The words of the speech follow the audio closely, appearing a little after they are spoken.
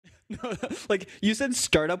Like you said,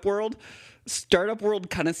 Startup World. Startup World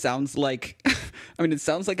kind of sounds like, I mean, it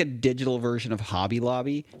sounds like a digital version of Hobby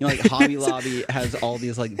Lobby. You know, like Hobby Lobby has all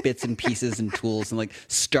these like bits and pieces and tools, and like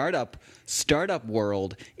Startup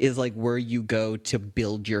World is like where you go to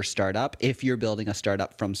build your startup if you're building a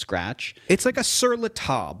startup from scratch. It's like a Sur La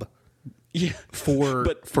Table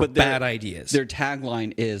for bad ideas. Their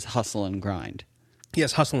tagline is hustle and grind.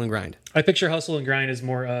 Yes, hustle and grind. I picture Hustle and Grind as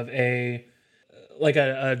more of a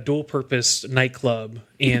dual-purpose nightclub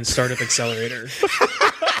and startup accelerator.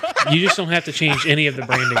 You just don't have to change any of the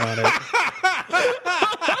branding on it.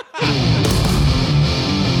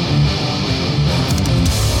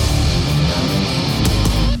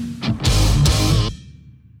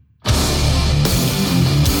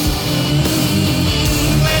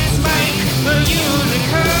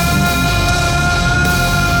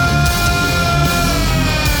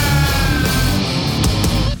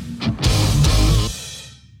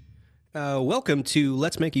 Welcome to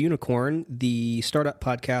Let's Make a Unicorn, the startup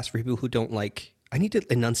podcast for people who don't like... I need to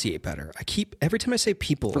enunciate better. Every time I say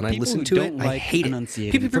people and I listen to it, I hate it. It's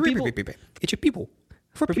your people.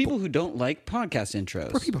 For people who don't like podcast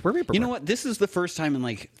intros. For people. You know what? This is the first time in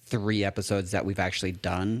like 3 episodes that we've actually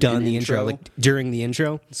done the intro, like during the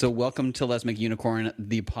intro. So welcome to Let's Make a Unicorn,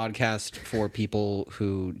 the podcast for people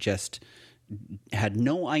who just had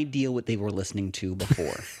no idea what they were listening to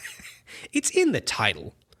before. It's in the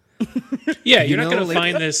title. Yeah, you're not going to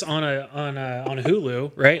find this on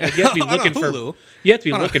Hulu, right? Like you have to be looking Hulu.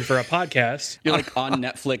 looking for a podcast. You're like on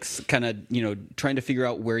Netflix, kind of trying to figure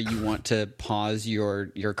out where you want to pause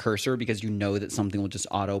your cursor because you know that something will just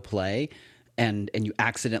autoplay, and you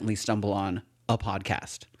accidentally stumble on a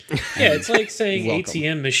podcast. Yeah, it's like saying welcome.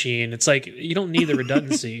 ATM machine. It's like you don't need the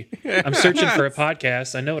redundancy. I'm searching for a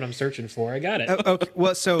podcast. I know what I'm searching for. I got it. Okay.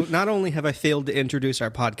 Well, so not only have I failed to introduce our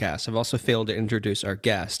podcast, I've also failed to introduce our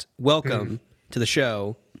guest. Welcome to the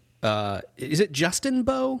show. Is it Justin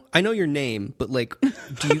Bow? I know your name, but like,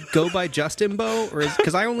 do you go by Justin Bow, or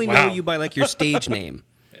because I only know you by like your stage name,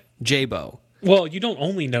 J Bow? Well, you don't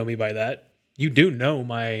only know me by that. You do know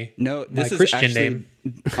my Christian name.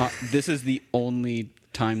 This is the only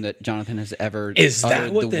time that Jonathan has ever. Is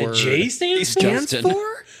that what the J stands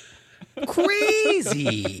for?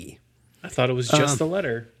 Crazy. I thought it was just the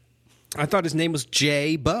letter. I thought his name was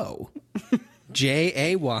J Bow.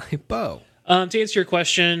 Jay Bow. To answer your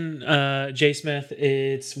question, J Smith,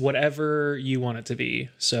 it's whatever you want it to be.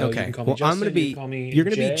 So you can call me Justin. I'm gonna be. You're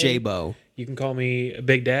gonna be J Bow. You can call me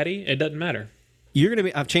Big Daddy. It doesn't matter. You're gonna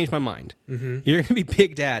be. I've changed my mind. Mm-hmm. You're gonna be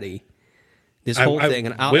Big Daddy. This whole thing,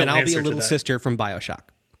 and I'll be a little sister from BioShock.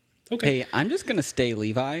 Okay. Hey, I'm just gonna stay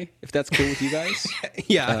Levi, if that's cool with you guys.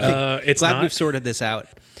 Yeah, it's glad not. We've sorted this out.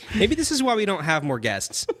 Maybe this is why we don't have more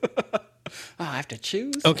guests. I have to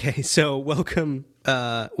choose. Okay, so welcome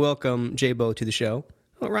J-Bo to the show.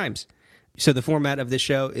 Well, it rhymes. So the format of this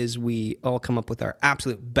show is we all come up with our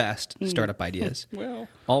absolute best startup ideas. Well,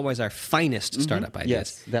 always our finest startup ideas.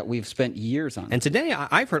 Yes, that we've spent years on. And today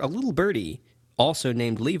I've heard a little birdie, also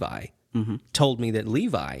named Levi, told me that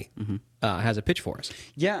Levi has a pitch for us.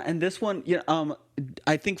 Yeah, and this one,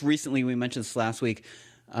 I think recently we mentioned this last week.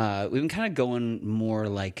 We've been kind of going more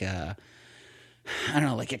like, I don't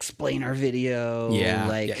know, like explain our video. Yeah,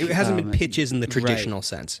 it hasn't been pitches in the traditional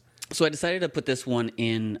sense. So I decided to put this one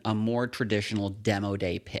in a more traditional demo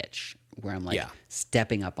day pitch where I'm like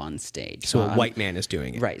stepping up on stage. So a white man is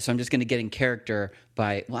doing it. Right. So I'm just going to get in character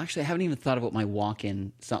by, well, actually, I haven't even thought of what my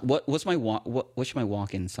walk-in song, what should my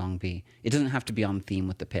walk-in song be? It doesn't have to be on theme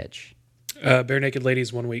with the pitch. Bare Naked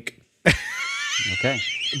Ladies 1 week. Okay.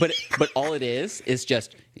 But all it is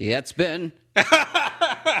just, yeah, it's been.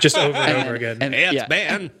 Just over and over again. And, it's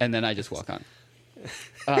been. And then I just walk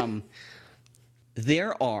on.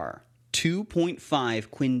 There are 2.5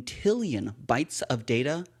 quintillion bytes of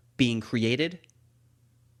data being created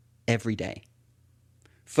every day.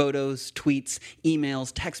 Photos, tweets,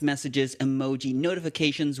 emails, text messages, emoji,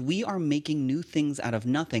 notifications. We are making new things out of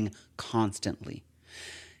nothing constantly.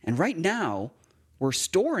 And right now, we're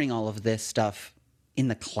storing all of this stuff in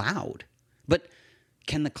the cloud. But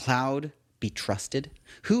can the cloud be trusted?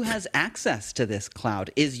 Who has access to this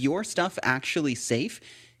cloud? Is your stuff actually safe?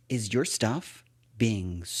 Is your stuff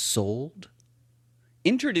being sold?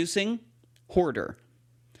 Introducing Hoarder,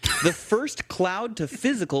 the first cloud to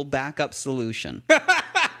physical backup solution.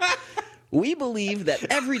 We believe that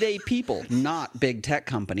everyday people, not big tech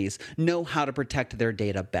companies, know how to protect their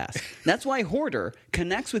data best. That's why Hoarder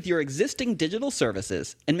connects with your existing digital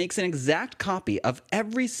services and makes an exact copy of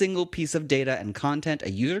every single piece of data and content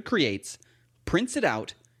a user creates, prints it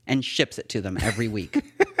out, and ships it to them every week.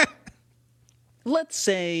 Let's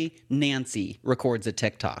say Nancy records a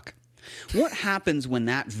TikTok. What happens when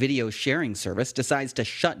that video sharing service decides to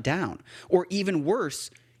shut down? Or even worse,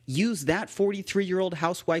 use that 43-year-old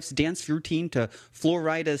housewife's dance routine to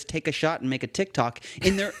Florida's Take a Shot and Make a TikTok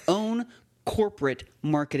in their own corporate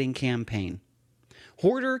marketing campaign.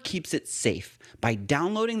 Hoarder keeps it safe by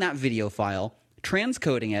downloading that video file,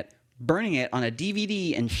 transcoding it, burning it on a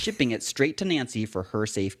DVD, and shipping it straight to Nancy for her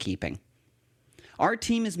safekeeping. Our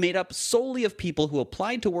team is made up solely of people who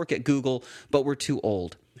applied to work at Google but were too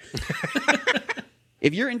old.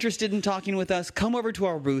 If you're interested in talking with us, come over to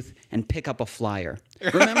our booth and pick up a flyer.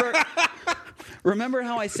 Remember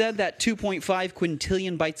how I said that 2.5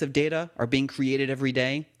 quintillion bytes of data are being created every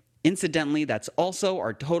day? Incidentally, that's also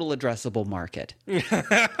our total addressable market.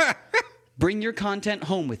 Bring your content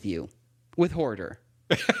home with you with Hoarder.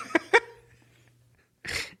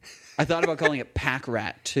 I thought about calling it Pack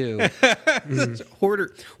Rat, too.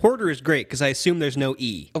 Hoarder is great because I assume there's no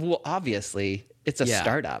E. Well, obviously, it's a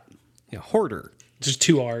startup. Yeah, Hoarder. Just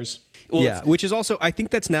 2 R's. Well, yeah, which is also, I think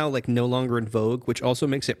that's now like no longer in vogue, which also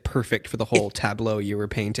makes it perfect for the whole tableau you were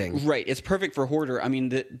painting. Right. It's perfect for Hoarder. I mean,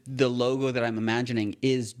 the logo that I'm imagining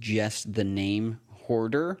is just the name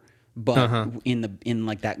Hoarder, but in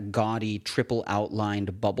like that gaudy triple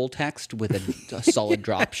outlined bubble text with a solid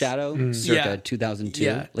drop shadow, circa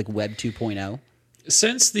 2002, like Web 2.0.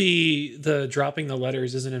 Since the dropping the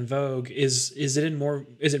letters isn't in vogue, is it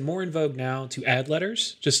more in vogue now to add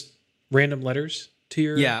letters, just random letters to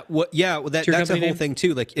your that's a whole name? thing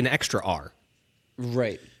too, like an extra R.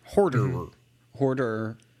 Right. Hoarder.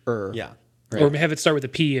 Hoarder. Yeah. Right. Or have it start with a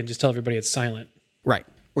P and just tell everybody it's silent. Right.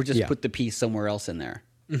 Or just put the P somewhere else in there.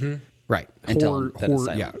 Right. And tell them that it's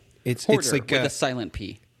silent. Yeah. It's Hoarder like with a silent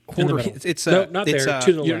P. Hoarder. middle. It's No, not it's, there,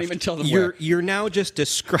 to the You don't left. even tell them where. You're now just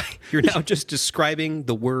describing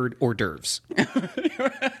the word hors d'oeuvres.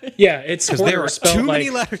 Yeah, it's there Hoarder are spelled too many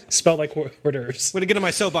like, letters. spelled like hors d'oeuvres. I'm going to get on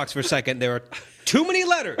my soapbox for a second. There are too many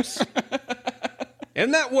letters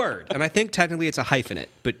in that word. And I think technically it's a hyphenate,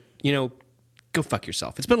 but, go fuck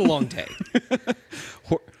yourself. It's been a long day.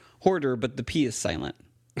 Hoarder, but the P is silent.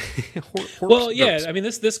 Well, yeah, I mean,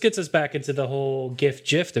 this gets us back into the whole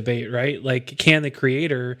GIF debate, right? Like, can the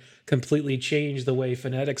creator completely change the way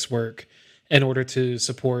phonetics work in order to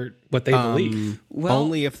support what they believe? Well,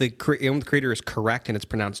 Only if the creator is correct and it's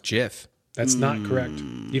pronounced GIF. That's not correct.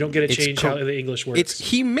 You don't get to change how the English works.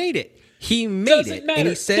 He made it. He made Doesn't it. matter. And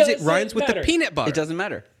he says it Doesn't rhymes with the matter. peanut butter. it doesn't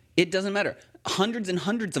matter. It doesn't matter. Hundreds and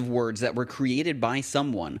hundreds of words that were created by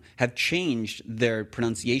someone have changed their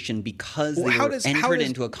pronunciation because they were entered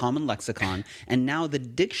into a common lexicon, and now the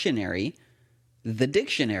dictionary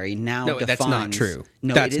now No, defines... that's not true.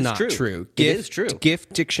 No, that's it is not true. GIF, It is true. GIF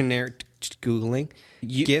dictionary, Googling,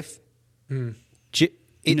 GIF,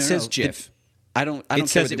 it says GIF. I don't care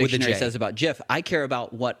says what the it with a dictionary J. says about GIF. I care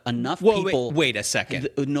about what enough Whoa, people... wait a second.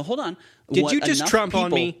 No, hold on. Did What you just enough trump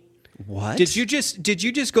on people- me? What? Did you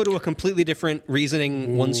just go to a completely different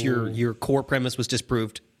reasoning once your core premise was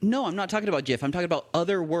disproved? No, I'm not talking about GIF. I'm talking about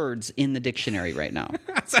other words in the dictionary right now.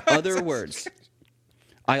 Other words.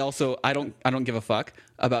 I don't give a fuck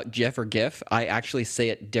about GIF or GIF. I actually say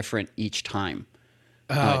it different each time,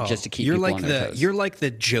 just to keep you're people like on their toes. you're like the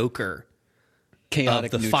Joker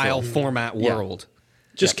chaotic of the neutral. file format world.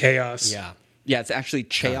 Just chaos. Yeah. Yeah, it's actually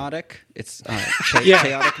chaotic. It's Yeah.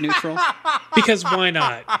 chaotic neutral. Because why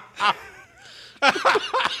not?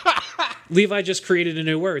 Levi just created a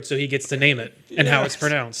new word, so he gets to name it and how it's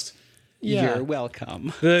pronounced. Yeah. You're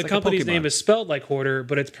welcome. The like a company's Pokemon. name is spelled like Hoarder,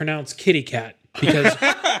 but it's pronounced kitty cat because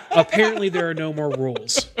apparently there are no more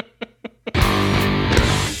rules.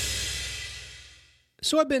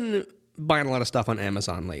 So I've been buying a lot of stuff on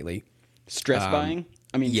Amazon lately. Stress buying.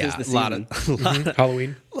 I mean, Yeah, tis a the lot season. of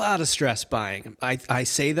Halloween. a lot of stress buying. I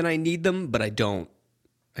say that I need them, but I don't.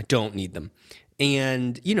 I don't need them.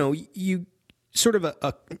 And you sort of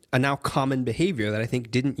a now common behavior that I think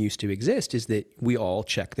didn't used to exist is that we all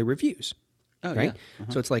check the reviews. Oh, right? yeah.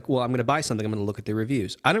 So it's like, well, I'm going to buy something. I'm going to look at the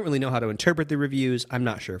reviews. I don't really know how to interpret the reviews. I'm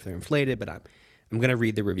not sure if they're inflated, but I'm going to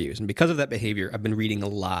read the reviews. And because of that behavior, I've been reading a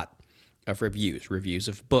lot of reviews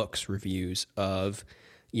of books, reviews of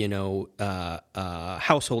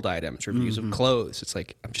household items, reviews of clothes. It's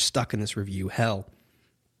like I'm just stuck in this review hell.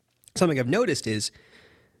 Something I've noticed is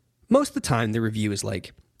most of the time the review is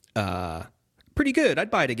like pretty good.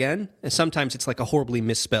 I'd buy it again. And sometimes it's like a horribly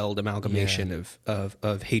misspelled amalgamation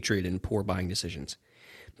of hatred and poor buying decisions.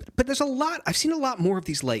 But there's I've seen a lot more of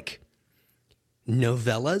these like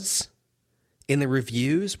novellas in the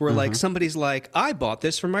reviews where like somebody's like, I bought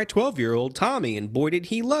this for my 12-year-old Tommy and boy did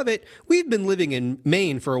he love it. We've been living in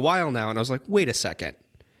Maine for a while now. And I was like, wait a second.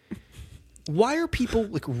 Why are people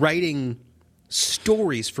like writing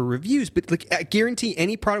stories for reviews, but like I guarantee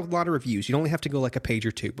any product with a lot of reviews, you'd only have to go like a page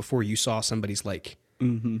or two before you saw somebody's like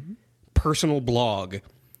personal blog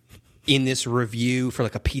in this review for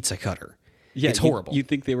like a pizza cutter. Yeah, it's horrible. You'd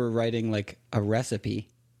think they were writing like a recipe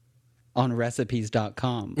on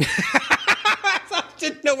recipes.com. I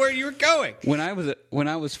didn't know where you were going. When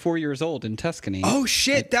I was 4 years old in Tuscany. Oh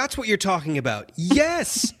shit, that's what you're talking about.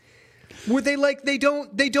 Yes. Where they like they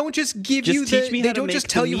don't just give Just you teach me they how to don't make just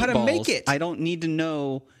tell the you how to make meatballs. it. I don't need to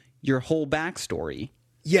know your whole backstory.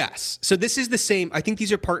 Yes. So this is the same. I think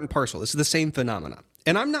these are part and parcel. This is the same phenomenon.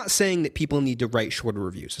 And I'm not saying that people need to write shorter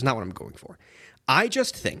reviews. That's not what I'm going for. I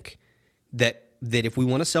just think that if we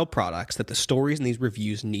want to sell products, that the stories in these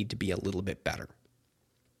reviews need to be a little bit better.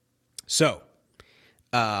 So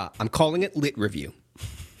I'm calling it Lit Review.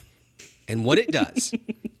 And what it does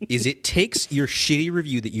is it takes your shitty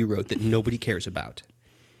review that you wrote that nobody cares about,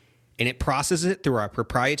 and it processes it through our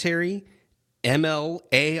proprietary ML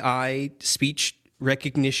AI speech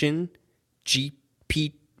recognition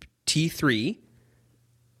GPT-3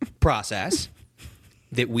 process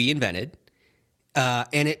that we invented,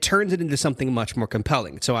 and it turns it into something much more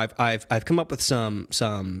compelling. So I've come up with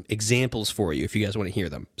some examples for you if you guys want to hear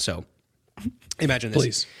them. So imagine this.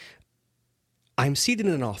 Please. I'm seated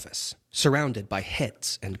in an office, surrounded by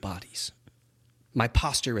heads and bodies. My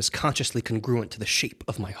posture is consciously congruent to the shape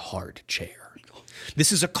of my hard chair.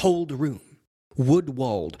 This is a cold room,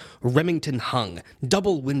 wood-walled, Remington-hung,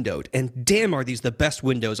 double-windowed, and damn are these the best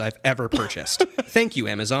windows I've ever purchased. Thank you,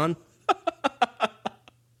 Amazon.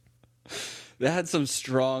 That had some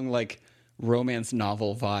strong, like, romance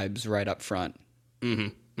novel vibes right up front.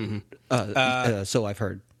 So I've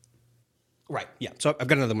heard. Right, yeah. So I've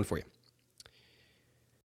got another one for you.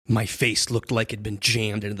 My face looked like it'd been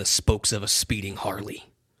jammed into the spokes of a speeding Harley,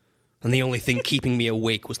 and the only thing keeping me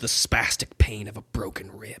awake was the spastic pain of a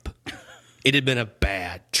broken rib. It had been a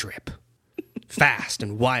bad trip. Fast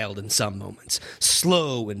and wild in some moments,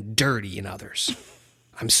 slow and dirty in others.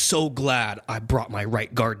 I'm so glad I brought my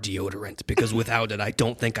Right Guard deodorant, because without it, I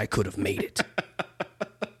don't think I could have made it.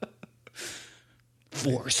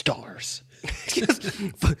 4 stars.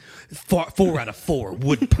 4 out of 4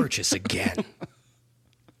 would purchase again.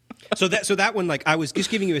 So that one, like, I was just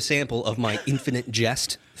giving you a sample of my infinite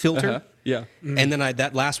jest filter. Yeah. And then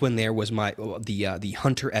that last one there was my the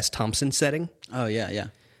Hunter S. Thompson setting. Oh, yeah.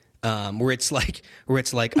 Where it's like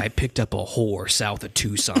I picked up a whore south of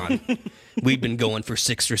Tucson. We'd been going for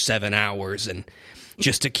 6 or 7 hours, and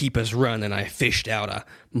just to keep us running, I fished out a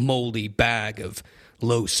moldy bag of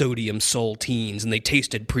low sodium saltines, and they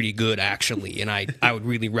tasted pretty good actually. And I would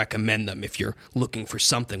really recommend them if you're looking for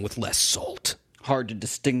something with less salt. Hard to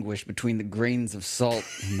distinguish between the grains of salt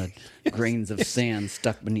and the grains of sand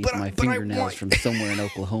stuck beneath my but I fingernails want- from somewhere in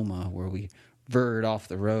Oklahoma where we veered off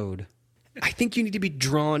the road. I think you need to be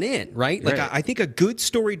drawn in, right? Like Right. I think a good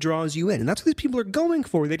story draws you in, and that's what these people are going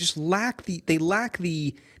for. They just lack the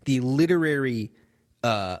literary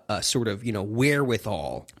sort of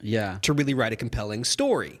wherewithal, Yeah. to really write a compelling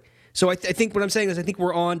story. So I think what I'm saying is I think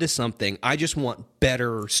we're on to something. I just want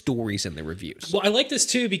better stories in the reviews. Well, I like this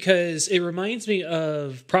too because it reminds me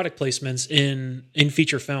of product placements in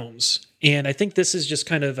feature films, and I think this is just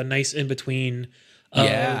kind of a nice in between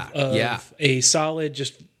of a solid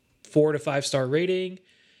just 4 to 5 star rating,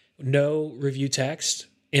 no review text,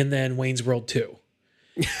 and then Wayne's World 2.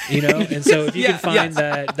 And so if you can find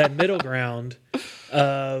that middle ground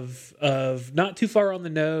of not too far on the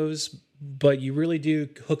nose, but you really do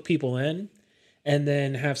hook people in, and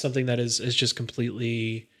then have something that is just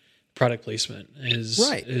completely product placement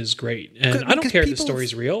is great. And I don't care if the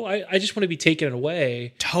story's real. I just want to be taken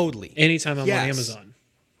away Totally. anytime I'm on Amazon.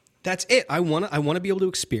 That's it. I want to be able to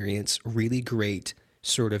experience really great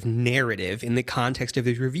sort of narrative in the context of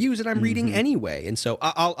these reviews that I'm reading anyway. And so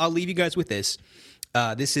I'll leave you guys with this.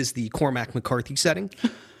 This is the Cormac McCarthy setting.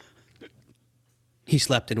 He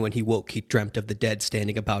slept, and when he woke, he dreamt of the dead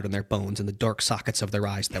standing about in their bones, and the dark sockets of their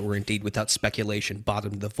eyes that were indeed without speculation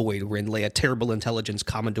bottomed the void wherein lay a terrible intelligence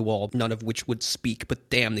common to all, none of which would speak, but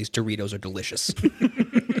damn, these Doritos are delicious.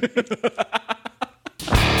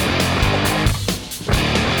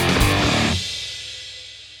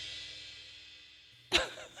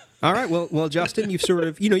 All right, well, Justin, you've sort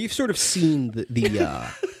of seen you've sort of seen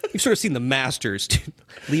the masters.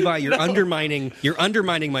 Levi, you're undermining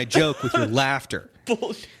my joke with your laughter.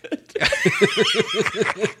 Bullshit.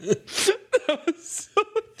 That was so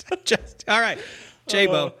all right,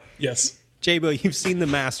 J-Bo. Yes. J-Bo, you've seen the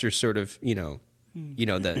masters sort of, the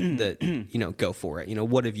go for it.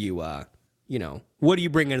 What have you, what do you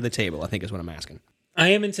bring into the table? I think is what I'm asking. I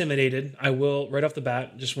am intimidated. I will, right off the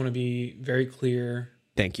bat, just want to be very clear.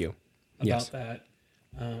 Thank you. Yes. that.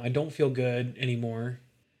 I don't feel good anymore.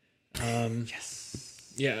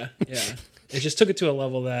 Yes. Yeah. It just took it to a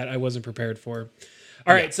level that I wasn't prepared for.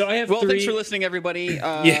 All right, so I have Well, three. thanks for listening, everybody.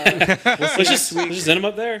 Yeah, let's just end them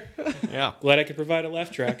up there. Yeah. Glad I could provide a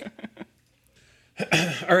laugh track.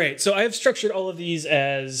 All right, so I have structured all of these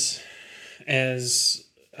as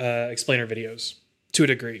explainer videos to a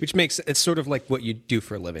degree. Which makes it's sort of like what you do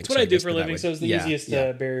for a living. It's what I do for a living, so it's the easiest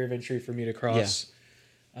barrier of entry for me to cross.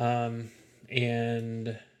 And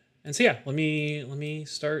so yeah, let me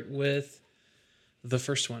start with the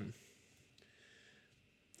first one.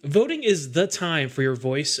 Voting is the time for your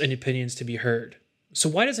voice and opinions to be heard. So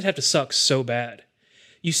why does it have to suck so bad?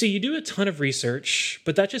 You see, you do a ton of research,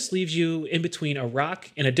 but that just leaves you in between a rock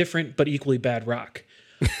and a different but equally bad rock.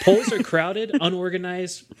 Polls are crowded,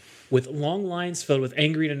 unorganized, with long lines filled with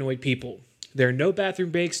angry and annoyed people. There are no bathroom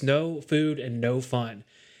breaks, no food, and no fun.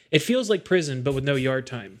 It feels like prison, but with no yard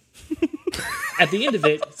time. At the end of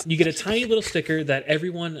it, you get a tiny little sticker that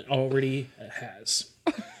everyone already has.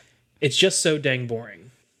 It's just so dang boring.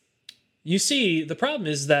 You see, the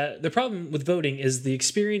problem with voting is the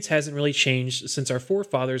experience hasn't really changed since our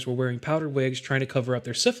forefathers were wearing powdered wigs trying to cover up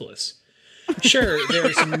their syphilis. Sure, there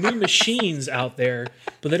are some new machines out there,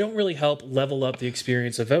 but they don't really help level up the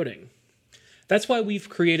experience of voting. That's why we've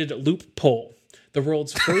created Loophole, the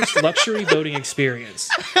world's first luxury voting experience.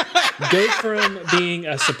 Go from being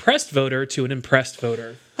a suppressed voter to an impressed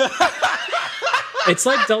voter. It's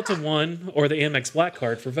like Delta One or the Amex Black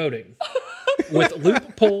Card for voting. With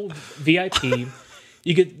Loophole VIP,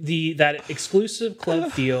 you get that exclusive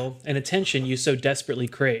club feel and attention you so desperately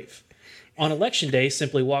crave. On election day,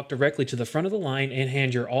 simply walk directly to the front of the line and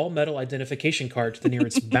hand your all-metal identification card to the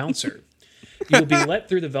nearest bouncer. You will be let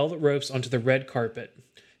through the velvet ropes onto the red carpet.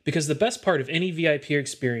 Because the best part of any VIP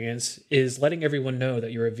experience is letting everyone know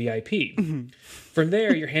that you're a VIP. Mm-hmm. From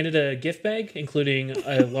there, you're handed a gift bag, including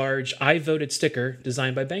a large I voted sticker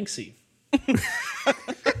designed by Banksy.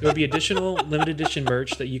 There will be additional limited edition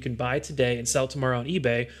merch that you can buy today and sell tomorrow on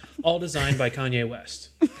eBay, all designed by Kanye West.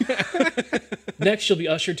 Next, you'll be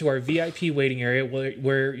ushered to our VIP waiting area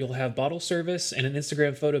where you'll have bottle service and an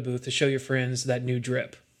Instagram photo booth to show your friends that new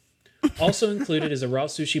drip. Also included is a raw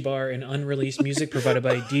sushi bar and unreleased music provided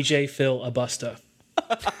by DJ Phil Abusta.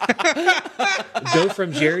 Go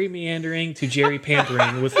from Jerry meandering to Jerry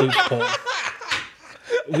pampering with Loophole.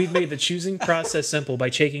 We've made the choosing process simple by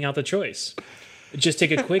checking out the choice. Just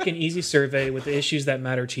take a quick and easy survey with the issues that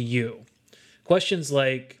matter to you. Questions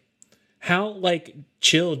like, how,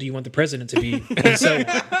 chill do you want the president to be? And so on.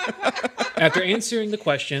 After answering the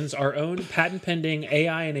questions, our own patent-pending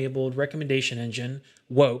AI-enabled recommendation engine,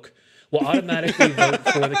 Woke, will automatically vote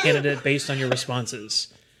for the candidate based on your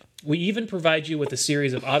responses. We even provide you with a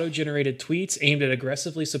series of auto-generated tweets aimed at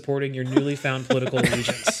aggressively supporting your newly found political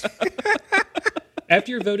allegiance.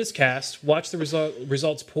 After your vote is cast, watch the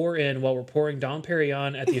results pour in while we're pouring Dom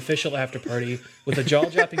Perignon at the official after party with a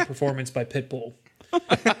jaw-dropping performance by Pitbull.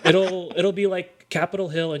 It'll be like Capitol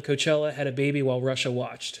Hill and Coachella had a baby while Russia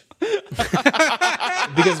watched.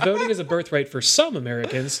 Because voting is a birthright for some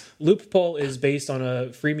Americans, Loophole is based on a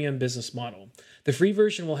freemium business model. The free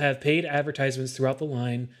version will have paid advertisements throughout the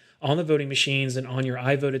line, on the voting machines, and on your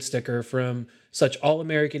I voted sticker from such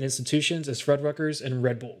all-American institutions as Fuddruckers and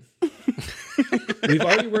Red Bull. We've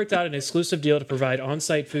already worked out an exclusive deal to provide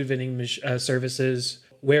on-site food vending services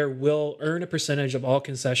where we'll earn a percentage of all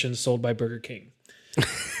concessions sold by Burger King.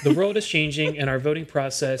 The world is changing, and our voting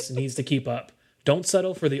process needs to keep up. Don't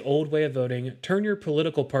settle for the old way of voting. Turn your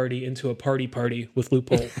political party into a party with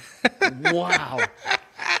Loophole. Wow.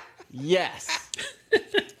 Yes.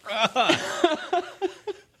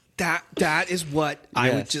 That is what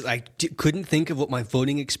I couldn't think of what my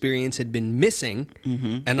voting experience had been missing,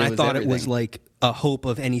 and I thought it was like a hope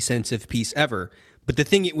of any sense of peace ever. But the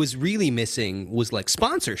thing it was really missing was like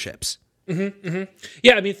sponsorships.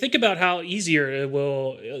 Yeah, I mean, think about how easier it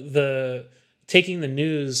will taking the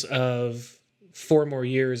news of 4 more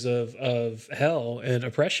years of hell and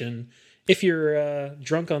oppression if you're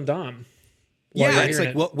drunk on Dom. Yeah, it's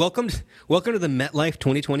like welcome to the MetLife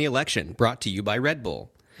 2020 election, brought to you by Red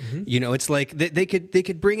Bull. You know, it's like they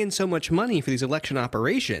could bring in so much money for these election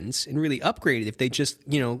operations and really upgrade it if they just,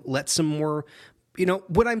 let some more.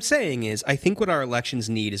 What I'm saying is, I think what our elections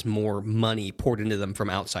need is more money poured into them from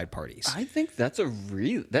outside parties. I think that's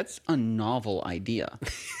a novel idea.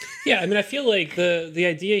 Yeah, I mean, I feel like the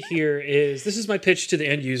idea here is, this is my pitch to the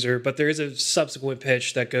end user, but there is a subsequent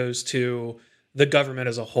pitch that goes to the government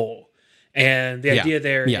as a whole. And the idea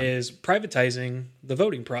there is privatizing the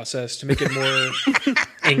voting process to make it more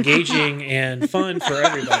engaging and fun for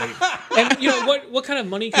everybody. And what kind of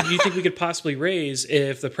money do you think we could possibly raise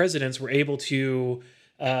if the presidents were able to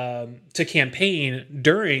campaign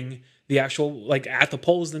during the actual, like, at the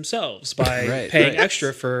polls themselves by paying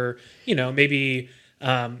extra for, maybe,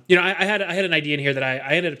 I had an idea in here that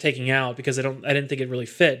I ended up taking out because I didn't think it really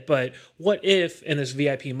fit. But what if in this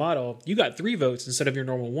VIP model you got 3 votes instead of your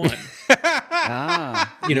normal 1?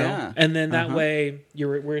 And then that way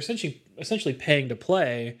we're essentially paying to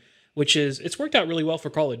play, which is, it's worked out really well for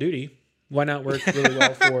Call of Duty. Why not work really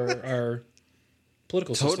well for our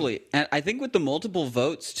political system? Totally. And I think with the multiple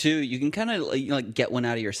votes too, you can kind of like get one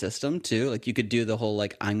out of your system too. Like you could do the whole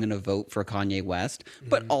like, I'm going to vote for Kanye West,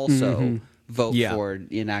 but also vote for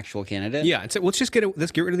an actual candidate. Yeah. So let's get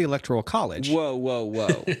rid of the Electoral College.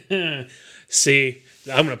 Whoa. See,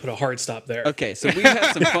 I'm going to put a hard stop there. Okay, so we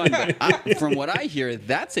had some fun, but from what I hear,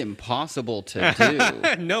 that's impossible to do.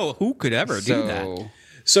 No, who could ever do that?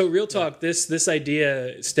 So real talk, this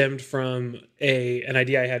idea stemmed from an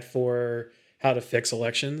idea I had for how to fix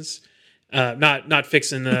elections. Not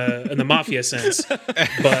fix in the mafia sense,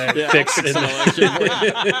 but fix in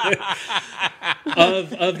the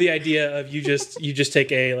of the idea of you just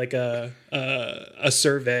take a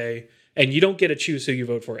survey and you don't get to choose who you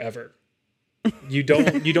vote for ever. You don't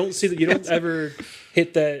ever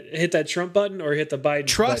hit that Trump button or hit the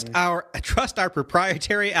Biden button. Trust our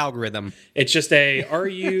proprietary algorithm. It's just are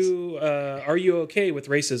you okay with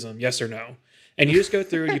racism? Yes or no? And you just go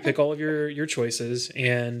through and you pick all of your choices,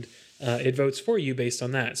 and it votes for you based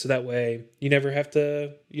on that. So that way you never have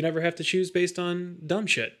to choose based on dumb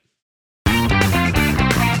shit.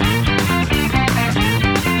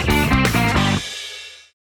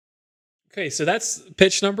 Okay, so that's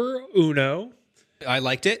pitch number uno. I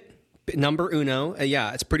liked it. Number uno.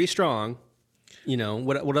 Yeah, it's pretty strong.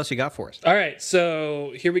 What else you got for us? All right,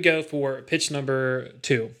 so here we go for pitch number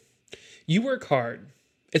 2. You work hard.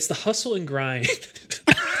 It's the hustle and grind.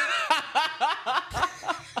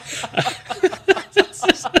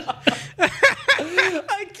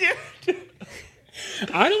 I can't.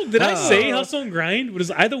 Did I say hustle and grind?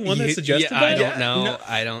 Was I the one that suggested that? I don't know. No.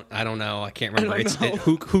 I don't know. I can't remember.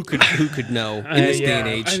 Who could know in this day and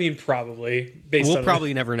age? I mean, probably. We'll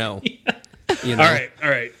probably never know. All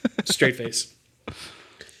right. Straight face.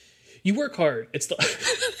 You work hard. It's the.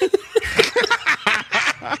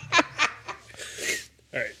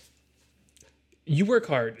 All right. You work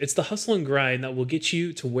hard. It's the hustle and grind that will get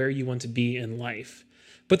you to where you want to be in life.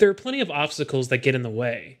 But there are plenty of obstacles that get in the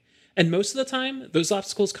way. And most of the time, those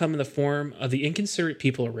obstacles come in the form of the inconsiderate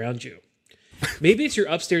people around you. Maybe it's your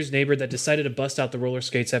upstairs neighbor that decided to bust out the roller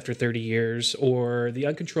skates after 30 years, or the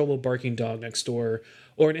uncontrollable barking dog next door,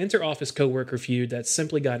 or an inter-office coworker feud that's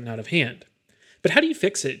simply gotten out of hand. But how do you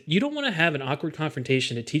fix it? You don't want to have an awkward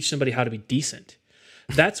confrontation to teach somebody how to be decent.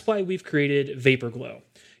 That's why we've created Vapor Glow,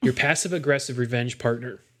 your passive-aggressive revenge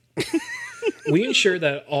partner. We ensure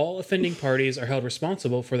that all offending parties are held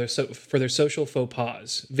responsible for their social faux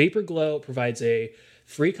pas. Vapor Glow provides a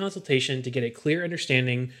free consultation to get a clear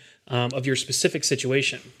understanding of your specific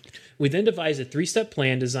situation. We then devise a 3-step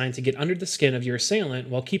plan designed to get under the skin of your assailant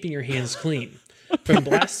while keeping your hands clean. From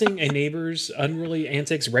blasting a neighbor's unruly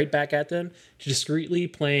antics right back at them, to discreetly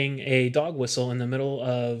playing a dog whistle in the middle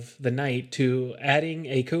of the night, to adding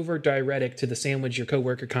a covert diuretic to the sandwich your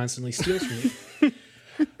coworker constantly steals from you.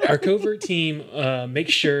 Our covert team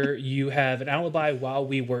makes sure you have an alibi while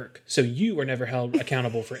we work, so you are never held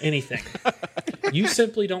accountable for anything. You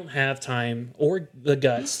simply don't have time or the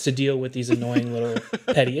guts to deal with these annoying little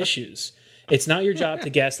petty issues. It's not your job to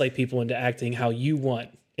gaslight people into acting how you want.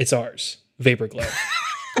 It's ours. Vapor Glow.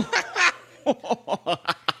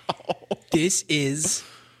 This is...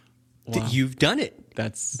 You've done it.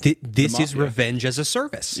 This is revenge as a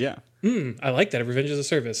service. Yeah. I like that. Revenge as a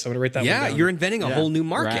service. I'm going to write that one down. Yeah, you're inventing a whole new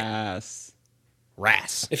market.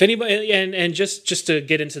 RAS. If anybody, and just to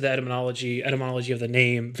get into the etymology of the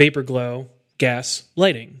name, Vapor Glow, gas,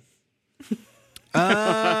 lighting.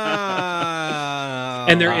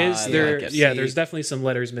 And there's definitely some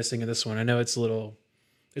letters missing in this one. I know it's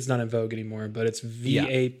not in vogue anymore, but it's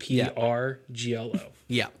VAPRGLO.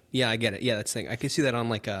 Yeah, I get it. Yeah, that's the thing. I can see that on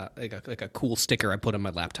like a cool sticker I put on my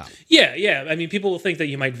laptop. Yeah. I mean, people will think that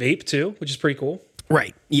you might vape too, which is pretty cool.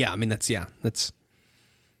 Right. Yeah. I mean, that's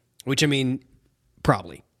which I mean,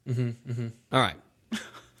 probably. All right.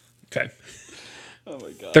 Okay. Oh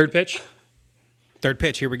my God. Third pitch.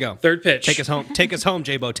 Here we go. Third pitch. Take us home,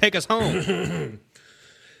 J-Bo. Take us home.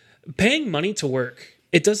 Paying money to work.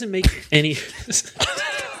 It doesn't make any...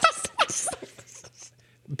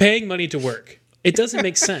 Paying money to work. It doesn't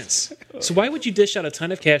make sense. So why would you dish out a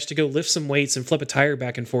ton of cash to go lift some weights and flip a tire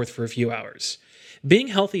back and forth for a few hours? Being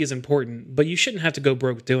healthy is important, but you shouldn't have to go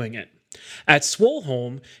broke doing it. At Swole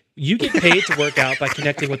Home, you get paid to work out by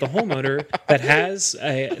connecting with a homeowner that has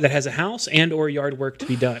a house and or yard work to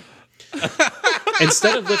be done.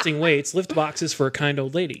 Instead of lifting weights, lift boxes for a kind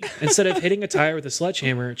old lady. Instead of hitting a tire with a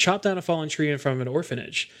sledgehammer, chop down a fallen tree in front of an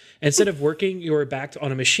orphanage. Instead of working your back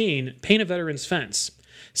on a machine, paint a veteran's fence.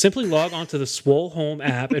 Simply log onto the Swole Home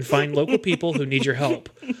app and find local people who need your help.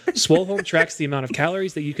 Swole Home tracks the amount of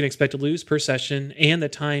calories that you can expect to lose per session and the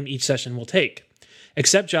time each session will take.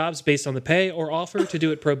 Accept jobs based on the pay or offer to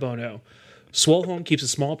do it pro bono. Swole Home keeps a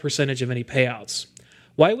small percentage of any payouts.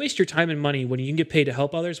 Why waste your time and money when you can get paid to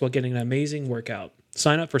help others while getting an amazing workout?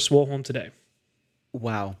 Sign up for Swole Home today.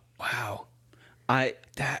 Wow. Wow.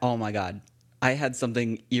 Oh my God. I had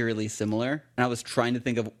something eerily similar, and I was trying to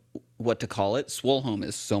think of what to call it. Swole Home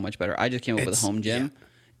is so much better. I just came up with home gym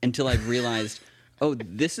until I realized, oh,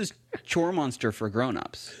 this is Chore Monster for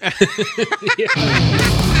grown-ups. Yeah.